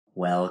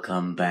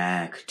Welcome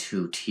back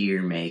to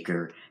Tier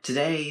Maker.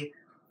 Today,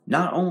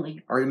 not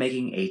only are we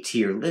making a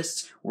tier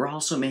list, we're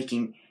also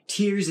making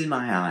tears in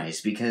my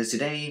eyes, because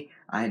today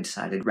I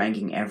decided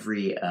ranking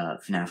every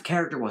FNAF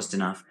character wasn't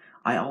enough.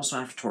 I also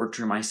have to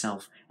torture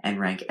myself and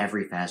rank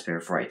every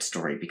Fazbear Frights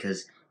story,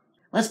 because,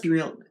 let's be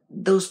real,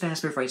 those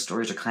Fazbear Frights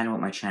stories are kind of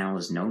what my channel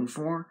is known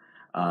for.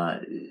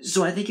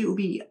 So I think it would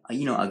be,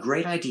 a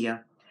great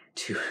idea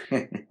to,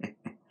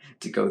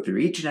 to go through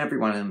each and every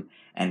one of them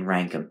and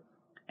rank them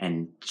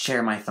and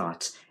share my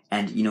thoughts.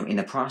 And, in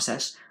the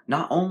process,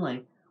 not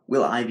only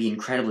will I be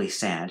incredibly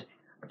sad,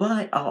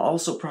 but I'll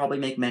also probably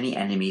make many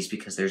enemies,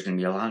 because there's going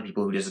to be a lot of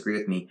people who disagree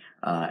with me,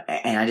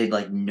 and I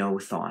did, no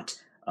thought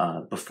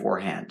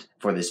beforehand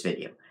for this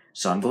video.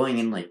 So I'm going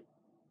in,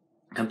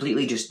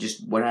 completely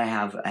just what I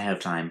have ahead of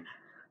time,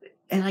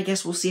 and I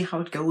guess we'll see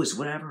how it goes,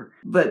 whatever.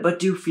 But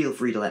do feel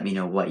free to let me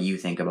know what you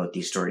think about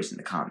these stories in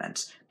the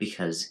comments,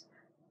 because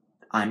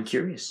I'm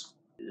curious.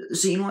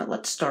 So you know what,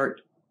 let's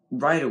start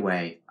right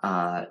away,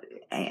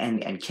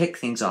 and kick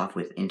things off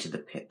with Into the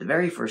Pit, the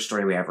very first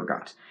story we ever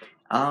got.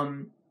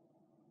 And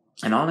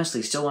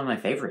honestly, still one of my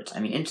favorites.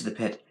 I mean, Into the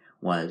Pit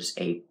was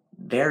a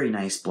very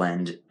nice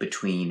blend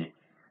between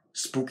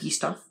spooky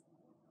stuff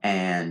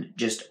and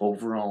just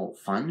overall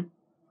fun.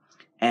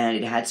 And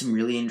it had some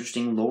really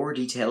interesting lore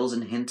details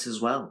and hints as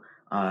well.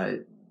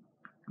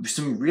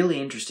 Some really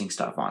interesting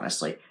stuff,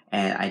 honestly.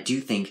 And I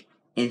do think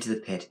Into the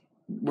Pit,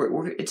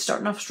 it's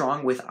starting off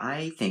strong with,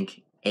 I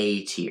think,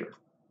 A tier.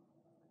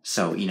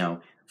 So,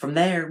 from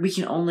there, we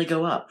can only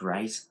go up,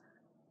 right?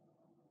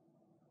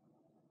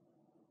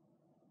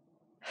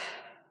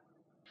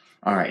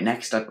 Alright,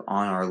 next up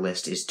on our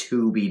list is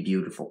To Be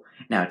Beautiful.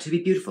 Now, To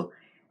Be Beautiful,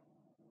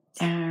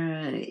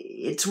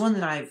 it's one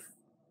that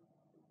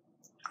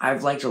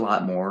I've liked a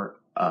lot more,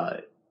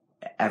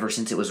 ever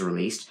since it was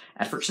released.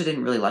 At first, I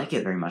didn't really like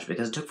it very much,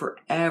 because it took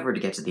forever to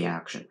get to the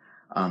action.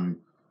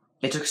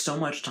 It took so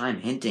much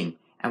time hinting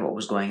at what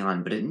was going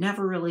on, but it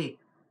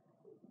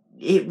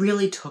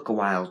really took a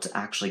while to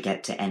actually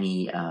get to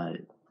any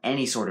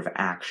sort of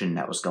action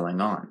that was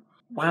going on.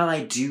 While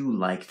I do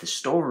like the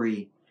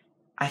story,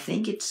 I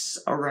think it's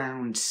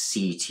around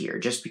C tier,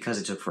 just because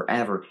it took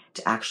forever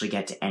to actually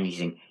get to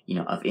anything,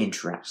 of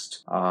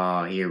interest.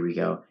 Oh, here we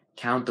go.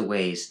 Count the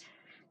Ways.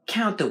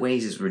 Count the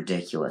Ways is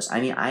ridiculous.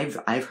 I mean,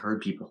 I've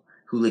heard people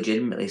who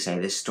legitimately say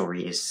this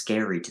story is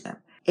scary to them.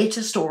 It's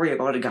a story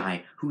about a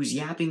guy who's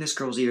yapping this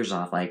girl's ears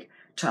off,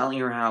 telling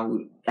her how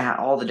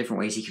all the different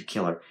ways he could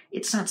kill her.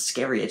 It's not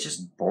scary, it's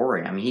just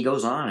boring. I mean, he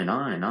goes on and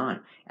on and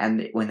on.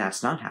 And when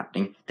that's not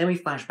happening, then we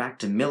flash back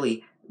to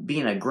Millie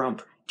being a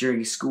grump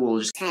during school,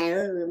 just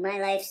ooh, my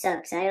life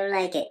sucks, I don't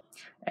like it.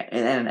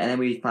 And then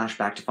we flash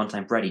back to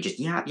Funtime Freddy, just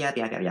yap.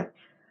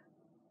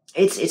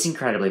 It's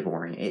incredibly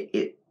boring.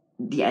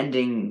 The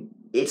ending,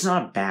 it's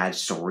not a bad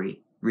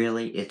story,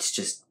 really. It's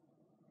just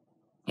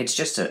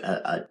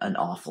an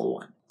awful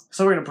one.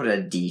 So we're gonna put it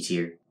at D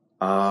tier.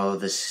 Oh,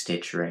 the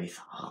Stitch Wraith.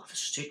 Oh, the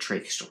Stitch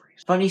Wraith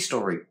stories. Funny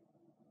story.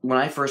 When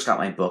I first got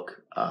my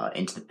book,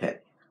 Into the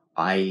Pit,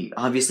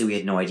 obviously we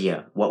had no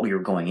idea what we were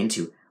going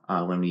into,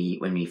 when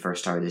we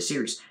first started this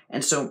series.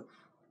 And so,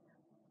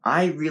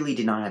 I really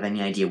did not have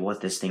any idea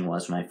what this thing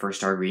was when I first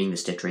started reading the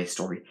Stitch Wraith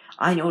story.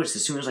 I noticed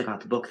as soon as I got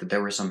the book that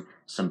there were some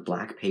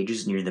black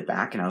pages near the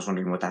back, and I was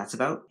wondering what that's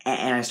about.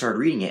 And I started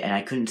reading it, and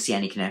I couldn't see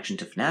any connection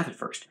to FNAF at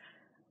first.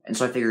 And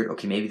so I figured,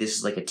 okay, maybe this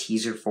is like a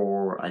teaser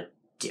for a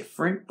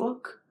different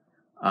book?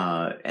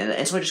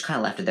 And so I just kind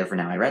of left it there for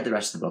now. I read the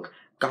rest of the book,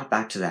 got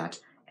back to that,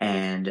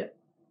 and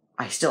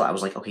I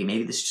was like, okay,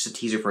 maybe this is just a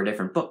teaser for a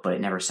different book, but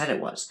it never said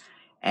it was.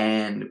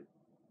 And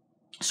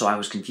so I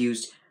was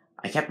confused.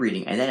 I kept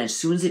reading, and then as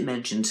soon as it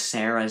mentioned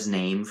Sarah's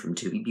name from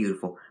To Be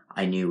Beautiful,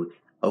 I knew,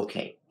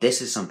 okay,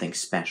 this is something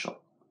special.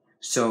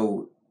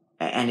 So,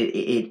 and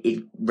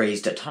it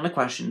raised a ton of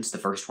questions, the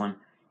first one.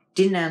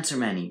 Didn't answer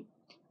many,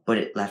 but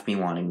it left me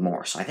wanting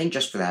more. So I think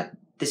just for that,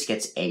 this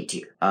gets A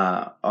tier.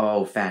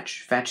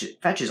 Fetch.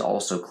 Fetch is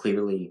also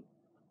clearly,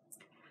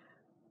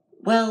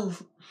 well,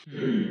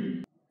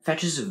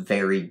 Fetch is a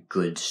very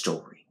good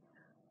story.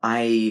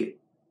 I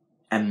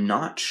am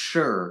not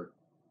sure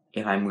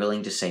if I'm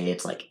willing to say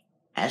it's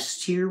S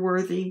tier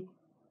worthy,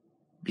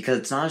 because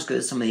it's not as good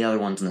as some of the other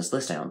ones on this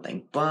list, I don't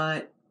think,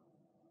 but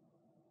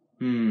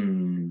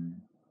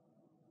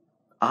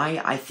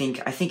I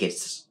think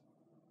it's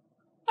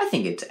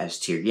S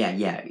tier.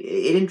 Yeah.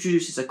 It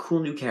introduces a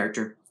cool new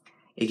character.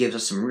 It gives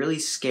us some really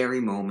scary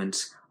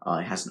moments.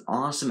 It has an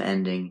awesome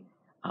ending.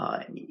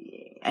 And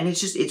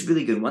it's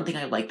really good. One thing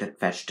I like that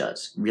Fetch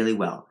does really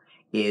well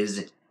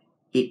is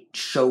it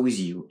shows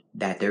you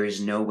that there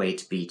is no way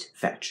to beat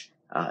Fetch.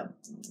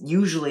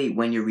 Usually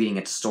when you're reading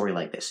a story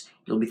like this,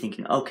 you'll be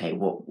thinking, okay,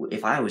 well,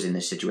 if I was in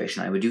this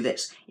situation, I would do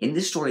this. In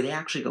this story, they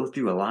actually go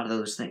through a lot of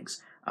those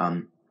things.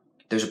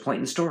 There's a point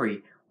in the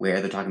story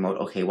where they're talking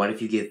about, okay, what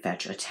if you give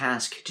Fetch a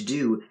task to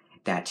do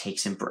that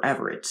takes him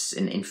forever? It's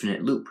an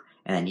infinite loop,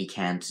 and then he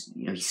can't,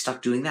 he's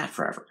stuck doing that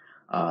forever.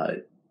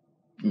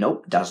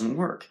 Nope, doesn't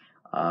work.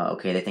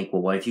 Okay, they think,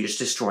 well, what if you just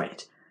destroy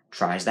it?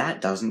 Tries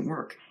that, doesn't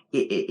work.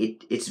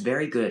 it's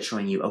very good at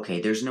showing you,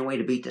 okay, there's no way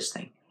to beat this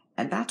thing.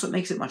 And that's what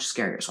makes it much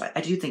scarier, so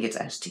I do think it's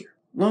S tier.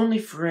 Lonely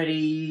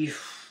Freddy,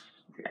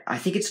 I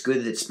think it's good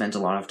that it spends a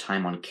lot of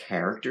time on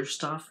character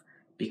stuff,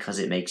 because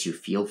it makes you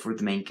feel for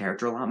the main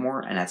character a lot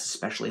more, and that's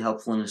especially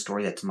helpful in a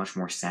story that's much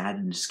more sad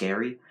and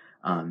scary.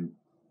 But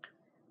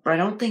I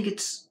don't think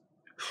it's...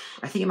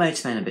 I think it might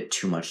spend a bit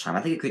too much time.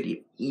 I think it could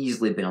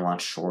easily have been a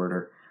lot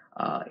shorter.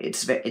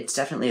 It's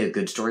definitely a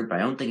good story, but I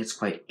don't think it's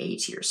quite A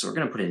tier, so we're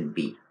going to put it in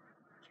B.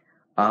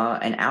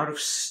 And Out of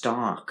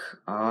Stock.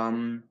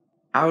 Out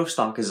of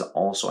Stock is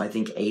also, I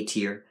think, A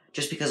tier,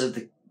 just because of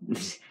the...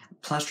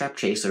 Plushtrap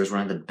Chaser is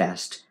one of the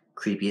best,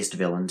 creepiest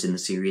villains in the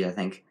series, I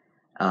think.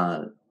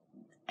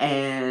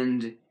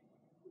 And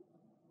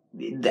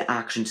the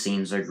action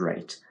scenes are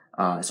great.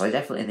 So I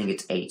definitely think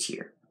it's A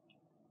tier.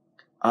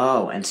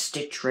 Oh, and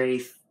Stitch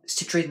Wraith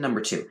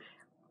number 2.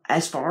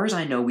 As far as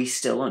I know, we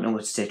still don't know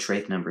what Stitch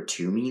Wraith number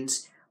 2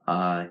 means.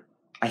 I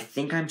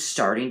think I'm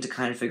starting to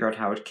kind of figure out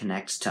how it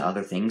connects to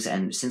other things,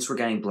 and since we're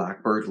getting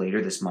Blackbird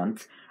later this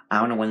month, I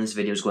don't know when this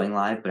video is going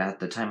live, but at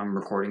the time I'm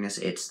recording this,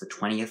 it's the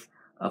 20th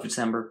of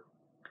December.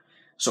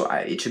 So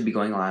it should be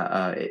going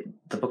live,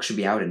 the book should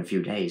be out in a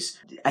few days.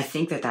 I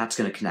think that that's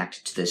going to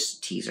connect to this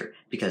teaser,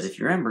 because if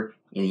you remember,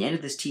 in the end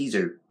of this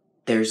teaser,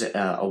 there's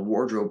a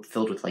wardrobe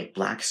filled with, like,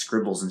 black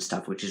scribbles and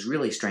stuff, which is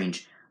really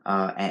strange,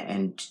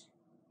 and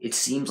it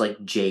seems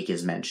like Jake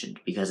is mentioned,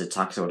 because it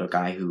talks about a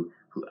guy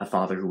a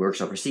father who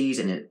works overseas,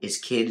 and his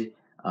kid,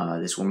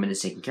 this woman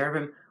is taking care of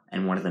him,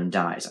 and one of them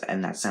dies,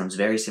 and that sounds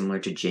very similar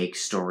to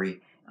Jake's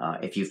story,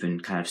 if you've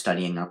been kind of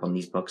studying up on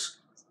these books.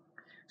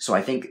 So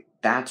I think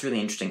that's really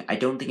interesting. I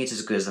don't think it's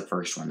as good as the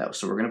first one, though,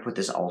 so we're going to put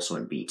this also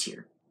in B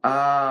tier.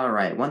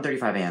 Alright,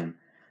 1:35 a.m.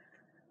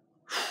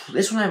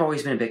 This one I've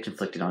always been a bit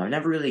conflicted on. I've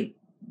never really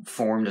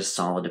formed a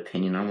solid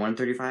opinion on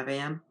 1:35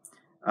 a.m.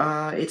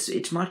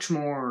 It's much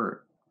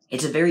more...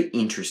 It's a very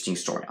interesting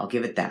story, I'll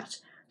give it that.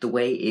 The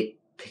way it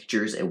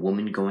pictures a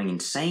woman going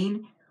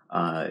insane,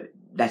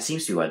 that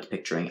seems to be what it's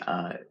picturing,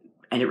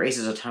 and it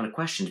raises a ton of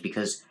questions,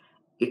 because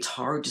it's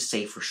hard to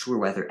say for sure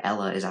whether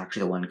Ella is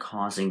actually the one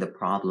causing the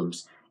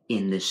problems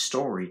in this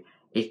story.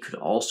 It could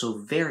also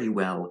very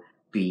well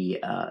be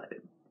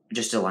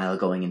just Delilah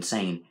going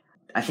insane.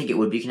 I think it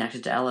would be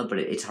connected to Ella, but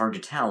it's hard to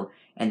tell,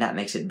 and that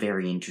makes it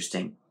very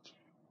interesting.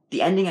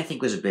 The ending, I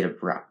think, was a bit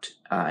abrupt,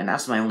 and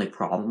that's my only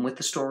problem with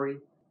the story,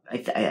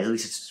 at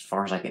least as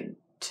far as I can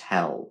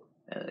tell,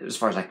 as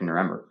far as I can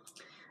remember.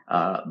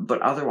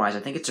 But otherwise, I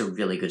think it's a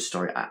really good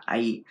story.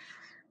 I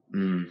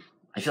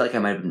feel like I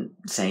might have been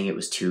saying it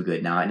was too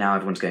good. Now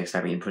everyone's going to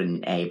expect me to put it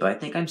in A, but I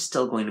think I'm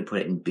still going to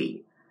put it in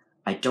B.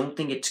 I don't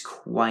think it's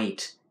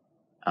quite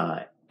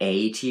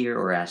A tier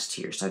or S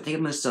tier, so I think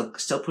I'm going to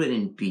still put it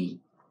in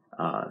B.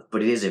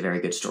 But it is a very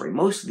good story.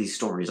 Most of these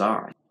stories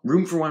are.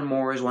 Room for One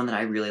More is one that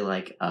I really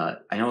like. I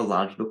know a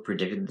lot of people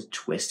predicted the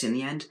twist in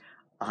the end.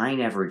 I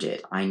never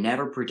did. I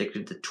never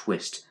predicted the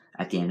twist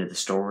at the end of the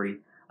story.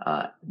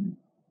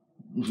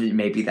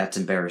 Maybe that's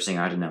embarrassing,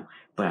 I don't know.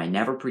 But I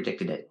never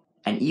predicted it.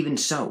 And even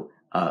so,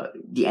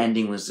 the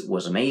ending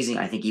was amazing.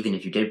 I think even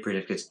if you did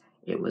predict it,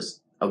 it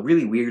was a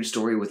really weird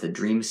story with the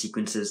dream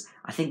sequences.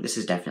 I think this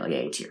is definitely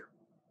A tier.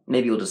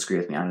 Maybe you'll disagree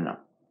with me, I don't know.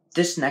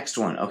 This next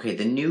one, okay,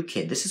 The New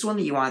Kid. This is one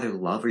that you either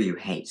love or you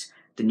hate.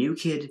 The New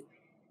Kid,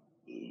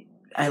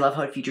 I love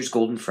how it features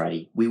Golden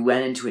Freddy. We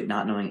went into it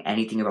not knowing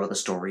anything about the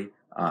story.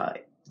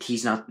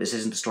 This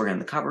isn't the story on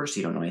the cover, so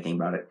you don't know anything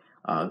about it.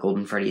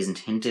 Golden Freddy isn't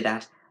hinted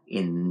at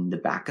in the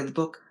back of the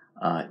book.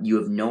 You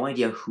have no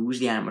idea who's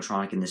the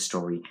animatronic in this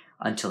story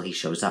until he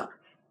shows up.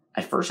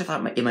 At first I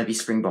thought it might be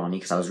Spring Bonnie,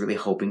 because I was really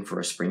hoping for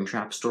a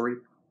Springtrap story,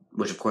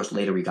 which of course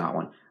later we got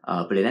one.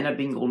 But it ended up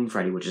being Golden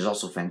Freddy, which is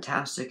also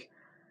fantastic.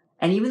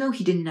 And even though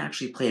he didn't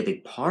actually play a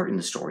big part in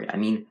the story, I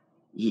mean,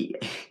 he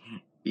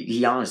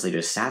honestly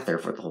just sat there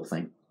for the whole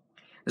thing.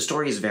 The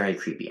story is very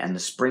creepy, and the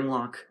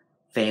Springlock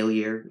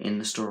failure in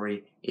the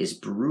story is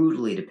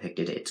brutally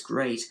depicted. It's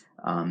great.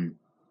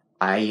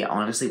 I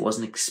honestly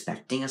wasn't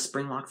expecting a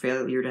Springlock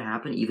failure to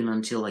happen, even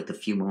until like the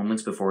few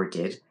moments before it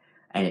did,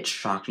 and it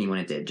shocked me when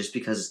it did, just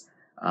because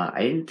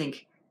I didn't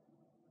think,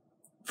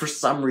 for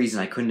some reason,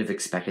 I couldn't have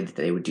expected that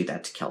they would do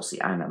that to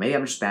Kelsey. I don't know, maybe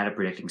I'm just bad at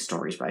predicting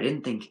stories, but I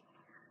didn't think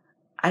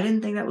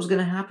that was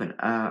gonna happen.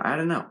 I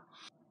don't know.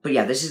 But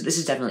yeah, this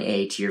is definitely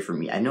A tier for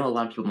me. I know a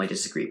lot of people might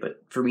disagree,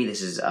 but for me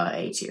this is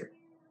A tier.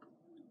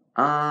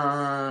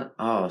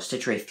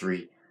 Stitch Wraith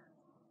 3.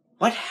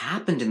 What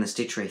happened in the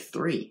Stitch Wraith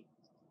 3?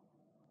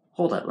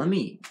 Hold up, give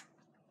me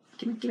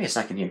a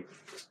second here.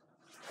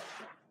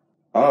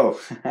 Oh,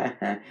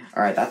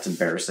 alright, that's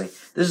embarrassing.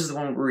 This is the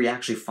one where we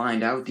actually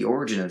find out the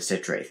origin of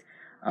Stitch Wraith.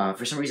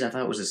 For some reason I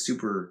thought it was a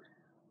super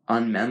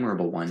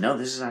unmemorable one. No,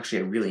 this is actually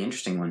a really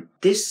interesting one.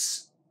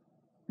 This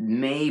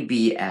may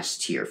be S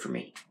tier for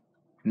me.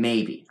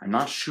 Maybe. I'm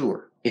not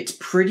sure. It's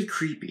pretty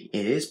creepy.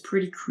 It is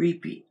pretty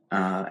creepy.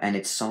 And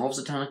it solves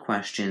a ton of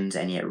questions,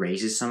 and yet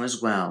raises some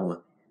as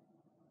well.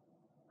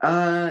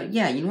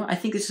 Yeah, you know what? I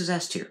think this is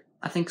S tier.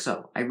 I think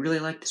so. I really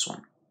like this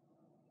one.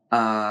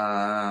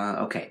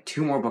 Okay,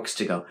 2 more books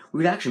to go.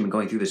 We've actually been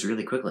going through this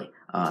really quickly.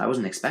 I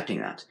wasn't expecting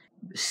that.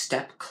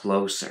 Step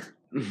closer.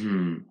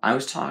 I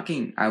was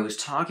talking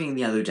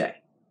the other day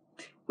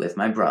with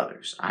my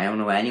brothers. I don't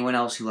know anyone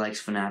else who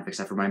likes FNAF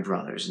except for my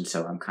brothers, and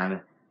so I'm kind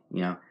of,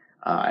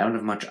 I don't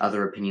have much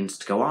other opinions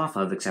to go off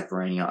of except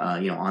for any,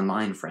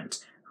 online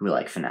friends who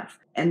like FNAF.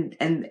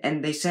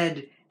 And they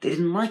said they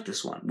didn't like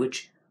this one,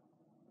 which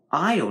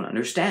I don't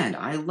understand.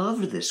 I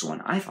loved this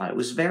one. I thought it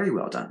was very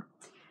well done.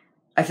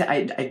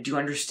 I do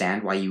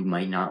understand why you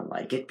might not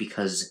like it,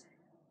 because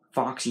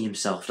Foxy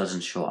himself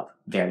doesn't show up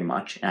very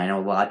much, and I know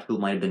a lot of people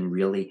might have been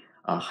really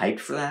hyped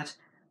for that.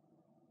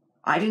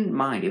 I didn't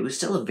mind. It was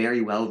still a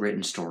very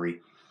well-written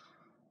story.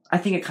 I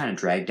think it kind of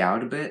dragged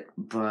out a bit,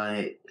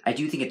 but I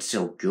do think it's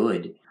still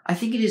good. I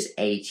think it is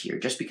A tier,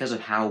 just because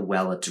of how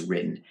well it's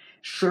written.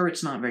 Sure,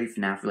 it's not very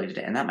FNAF related,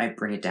 and that might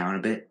bring it down a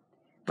bit,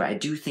 but I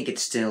do think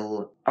it's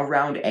still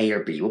around A or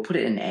B. We'll put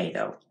it in A,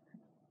 though.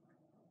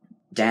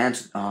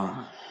 Dance...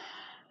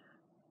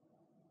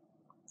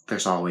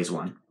 There's always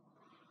one.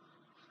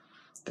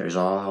 There's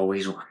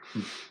always one.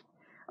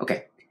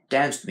 Okay,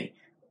 Dance With Me.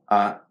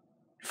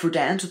 For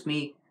Dance With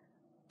Me,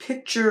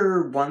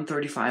 picture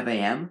 1:35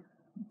 a.m.,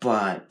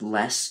 but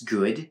less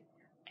good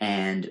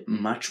and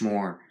much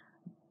more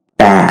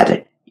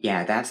bad.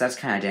 Yeah, that's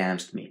kind of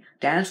Dance With Me.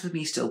 Dance With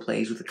Me still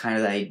plays with the kind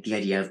of the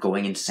idea of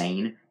going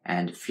insane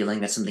and feeling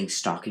that something's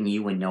stalking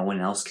you when no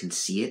one else can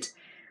see it,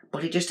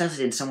 but it just does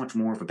it in so much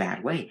more of a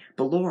bad way.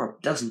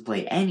 Ballora doesn't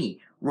play any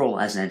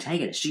role as an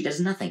antagonist. She does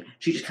nothing.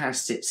 She just kind of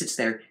sits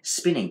there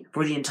spinning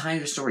for the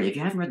entire story. If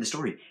you haven't read the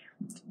story,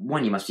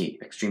 one, you must be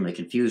extremely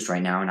confused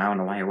right now, and I don't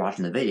know why you're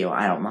watching the video.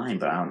 I don't mind,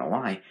 but I don't know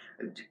why.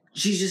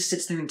 She just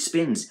sits there and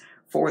spins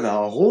for the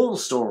whole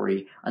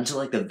story until,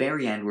 like, the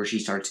very end, where she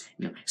starts,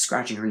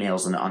 scratching her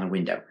nails on a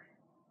window.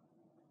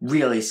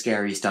 Really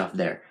scary stuff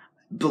there.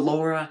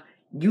 Ballora,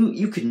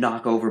 you could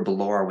knock over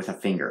Ballora with a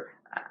finger.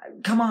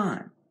 Come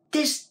on.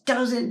 This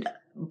doesn't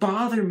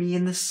bother me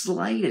in the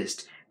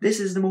slightest. This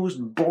is the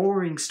most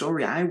boring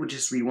story. I would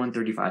just read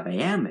 1:35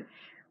 a.m.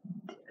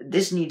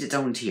 This needs its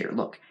own tier.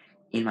 Look,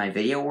 in my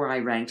video where I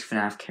ranked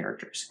FNAF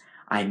characters,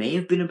 I may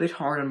have been a bit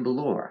hard on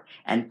Ballora,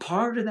 and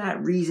part of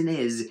that reason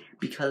is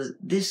because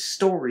this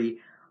story,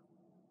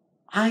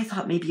 I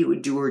thought maybe it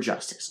would do her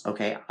justice,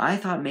 okay? I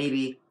thought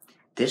maybe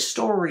this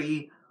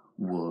story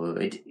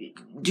would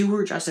do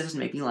her justice and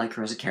make me like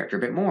her as a character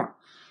a bit more.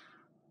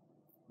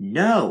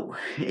 No,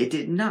 it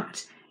did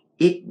not.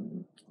 It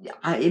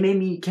made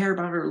me care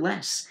about her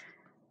less.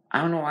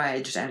 I don't know why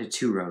I just added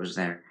 2 rows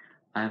there.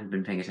 I haven't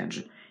been paying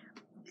attention.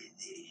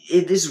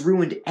 This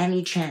ruined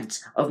any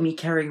chance of me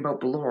caring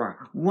about Ballora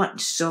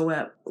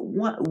whatsoever.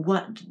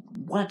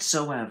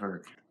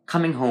 Whatsoever.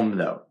 Coming Home,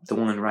 though, the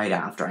one right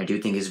after, I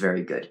do think is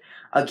very good.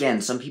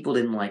 Again, some people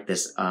didn't like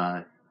this,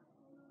 I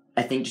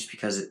think just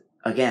because,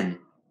 again,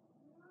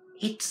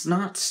 it's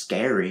not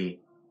scary,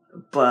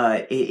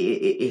 but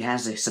it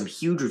has some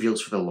huge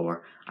reveals for the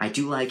lore. I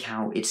do like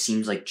how it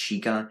seems like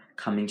Chica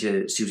coming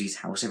to Susie's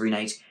house every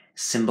night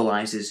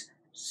symbolizes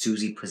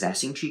Susie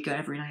possessing Chica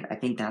every night. I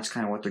think that's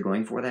kind of what they're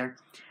going for there.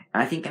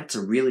 And I think that's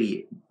a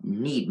really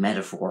neat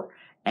metaphor,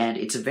 and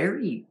it's a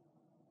very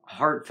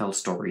heartfelt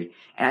story.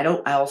 And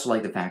I also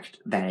like the fact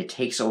that it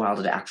takes a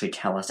while to actually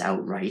tell us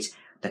outright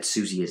that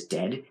Susie is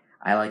dead.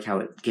 I like how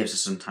it gives us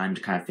some time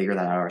to kind of figure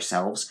that out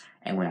ourselves,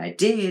 and when I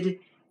did,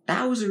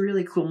 that was a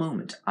really cool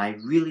moment. I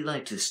really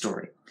liked this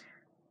story.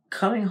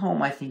 Coming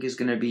Home, I think, is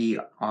going to be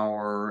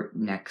our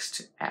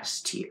next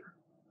S tier.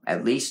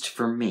 At least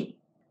for me.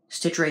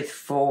 Stitch Wraith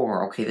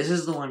 4. Okay, this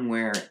is the one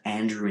where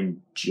Andrew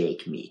and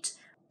Jake meet.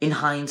 In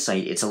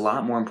hindsight, it's a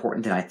lot more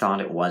important than I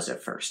thought it was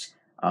at first.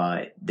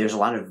 There's a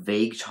lot of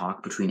vague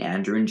talk between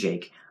Andrew and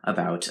Jake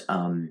about,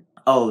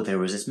 there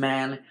was this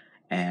man,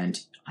 and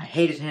I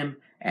hated him,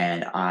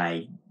 and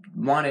I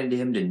wanted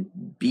him to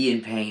be in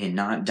pain and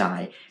not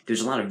die.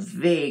 There's a lot of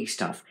vague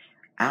stuff.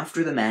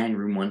 After the man in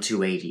room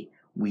 1280,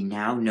 we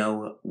now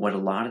know what a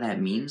lot of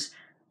that means.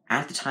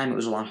 At the time, it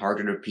was a lot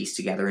harder to piece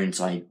together, and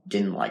so I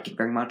didn't like it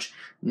very much.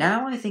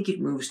 Now I think it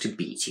moves to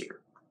B tier.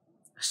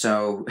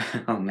 So,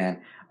 oh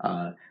man,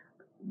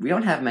 we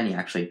don't have many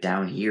actually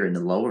down here in the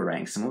lower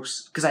ranks,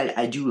 because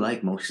I do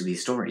like most of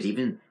these stories,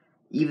 even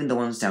the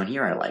ones down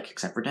here I like,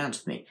 except for Dance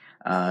With Me.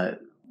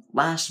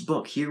 Last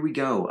book, here we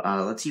go.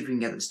 Let's see if we can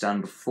get this done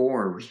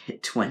before we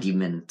hit 20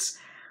 minutes.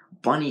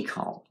 Bunny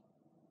Call.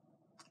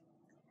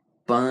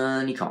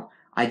 Bunny Call.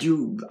 I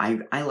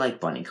like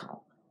Bunny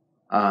Call.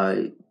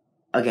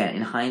 Again,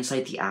 in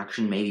hindsight, the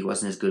action maybe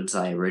wasn't as good as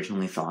I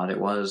originally thought it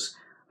was.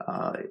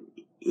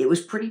 It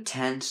was pretty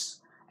tense,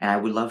 and I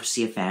would love to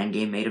see a fan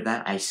game made of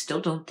that. I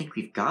still don't think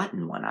we've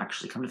gotten one,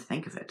 actually, come to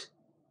think of it.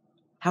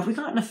 Have we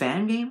gotten a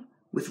fan game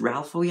with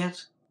Ralpho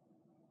yet?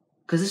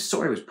 Because this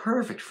story was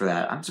perfect for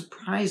that. I'm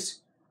surprised.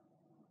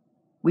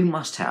 We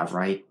must have,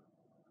 right?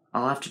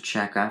 I'll have to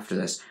check after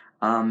this.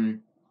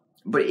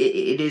 But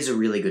it is a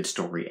really good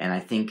story, and I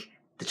think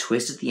the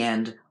twist at the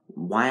end,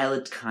 while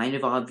it's kind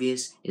of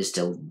obvious, is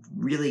still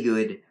really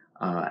good,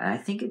 and I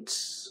think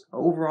it's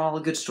overall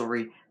a good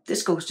story.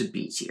 This goes to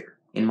B tier,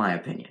 in my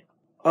opinion.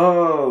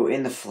 Oh,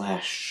 In the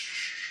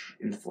Flesh.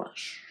 in the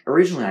flesh.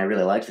 Originally, I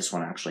really liked this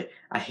one, actually.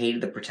 I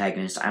hated the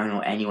protagonist. I don't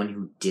know anyone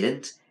who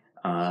didn't.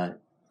 But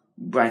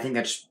I think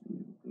that's...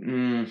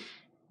 I'm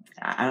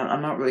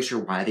not really sure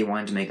why they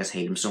wanted to make us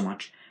hate him so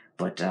much.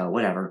 But,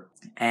 whatever.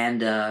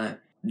 And,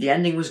 the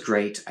ending was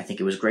great. I think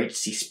it was great to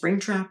see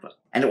Springtrap.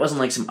 And it wasn't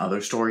like some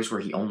other stories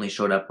where he only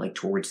showed up, like,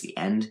 towards the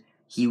end.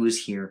 He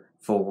was here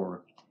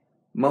for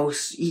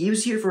he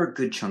was here for a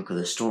good chunk of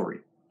the story.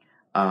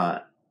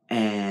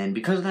 And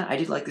because of that, I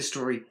did like the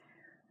story.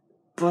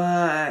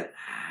 But,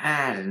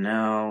 I don't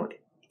know.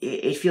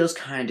 It feels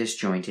kind of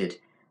disjointed.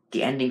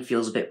 The ending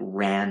feels a bit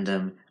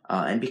random.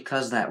 And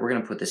because of that, we're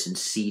going to put this in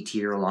C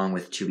tier along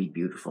with To Be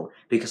Beautiful.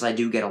 Because I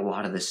do get a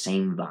lot of the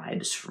same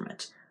vibes from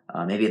it.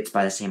 Maybe it's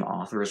by the same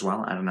author as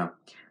well. I don't know.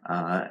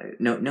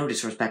 No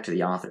disrespect to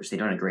the authors. They've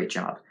done a great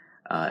job.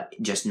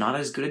 Just not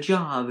as good a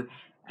job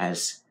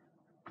as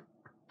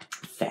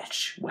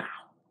Fetch. Wow.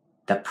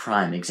 The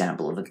prime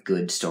example of a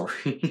good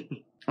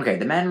story. Okay,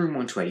 The Man in Room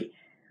 1280.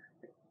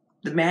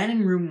 The Man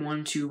in Room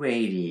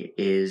 1280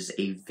 is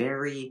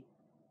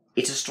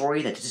it's a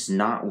story that does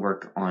not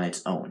work on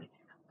its own.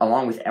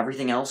 Along with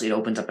everything else, it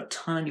opens up a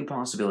ton of new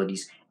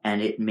possibilities,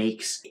 and it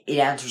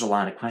answers a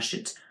lot of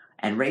questions,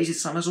 and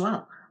raises some as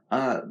well.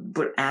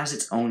 But as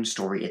its own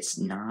story, it's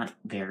not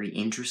very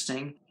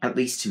interesting, at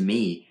least to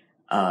me.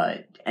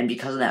 And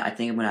because of that, I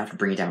think I'm going to have to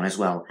bring it down as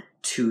well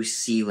to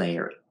C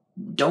layer.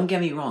 Don't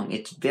get me wrong,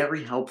 it's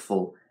very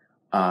helpful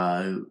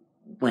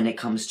when it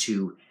comes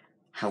to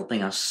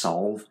helping us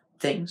solve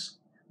things.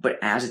 But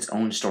as its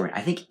own story,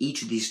 I think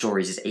each of these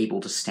stories is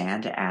able to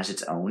stand as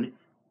its own,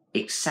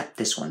 except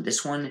this one.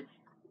 This one,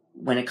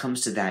 when it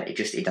comes to that,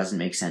 it doesn't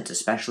make sense,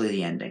 especially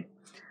the ending.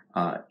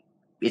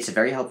 It's a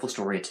very helpful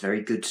story, it's a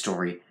very good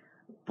story,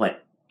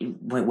 but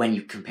when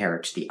you compare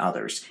it to the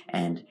others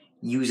and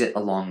use it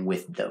along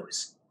with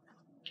those.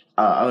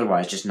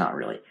 Otherwise, just not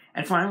really.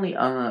 And finally,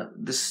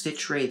 the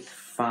Stitch Wraith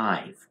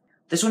 5.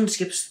 This one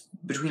skips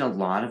between a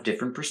lot of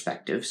different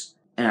perspectives,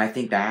 and I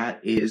think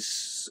that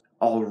is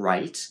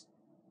alright,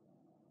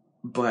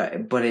 but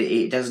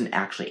it doesn't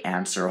actually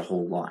answer a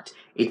whole lot.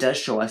 It does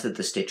show us that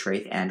the Stitch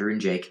Wraith, Andrew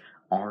and Jake,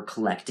 are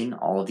collecting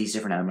all of these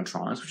different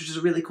animatronics, which is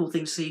a really cool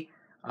thing to see.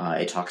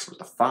 It talks about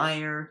the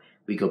fire.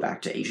 We go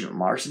back to Agent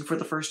Larson for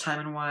the first time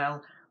in a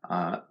while.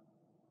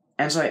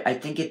 And so I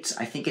think it's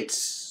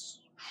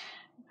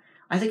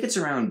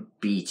around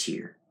B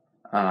tier.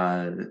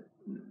 Alright.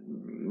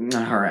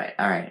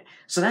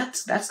 So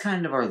that's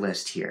kind of our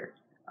list here.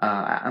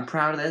 I'm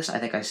proud of this. I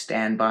think I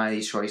stand by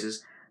these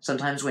choices.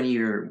 Sometimes when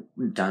you're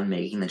done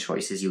making the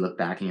choices, you look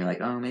back and you're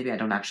like, oh, maybe I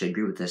don't actually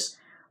agree with this.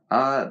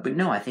 But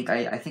no, I think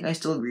I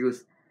still agree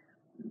with,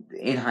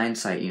 in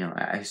hindsight,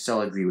 I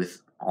still agree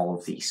with all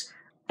of these.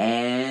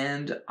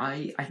 And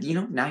I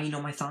now you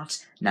know my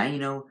thoughts. Now you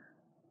know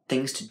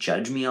things to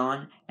judge me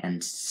on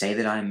and say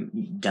that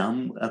I'm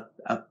dumb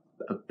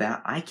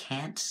about. I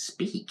can't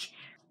speak.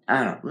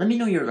 I don't know. Let me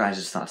know your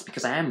guys' thoughts,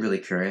 because I am really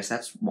curious.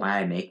 That's why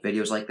I make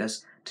videos like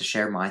this, to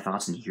share my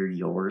thoughts and hear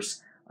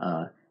yours.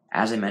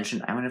 As I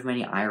mentioned, I don't have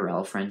many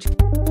IRL friends who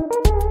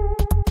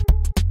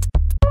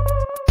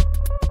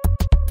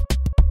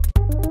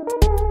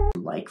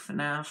like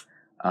FNAF.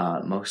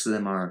 Most of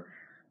them are,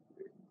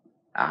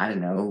 I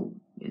don't know,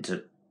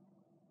 into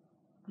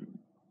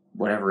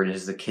whatever it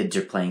is the kids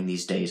are playing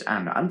these days. I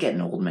don't know. I'm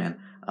getting old, man.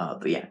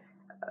 But yeah.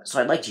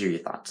 So I'd like to hear your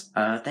thoughts.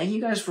 Thank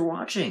you guys for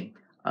watching.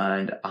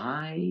 And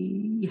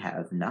I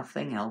have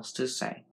nothing else to say.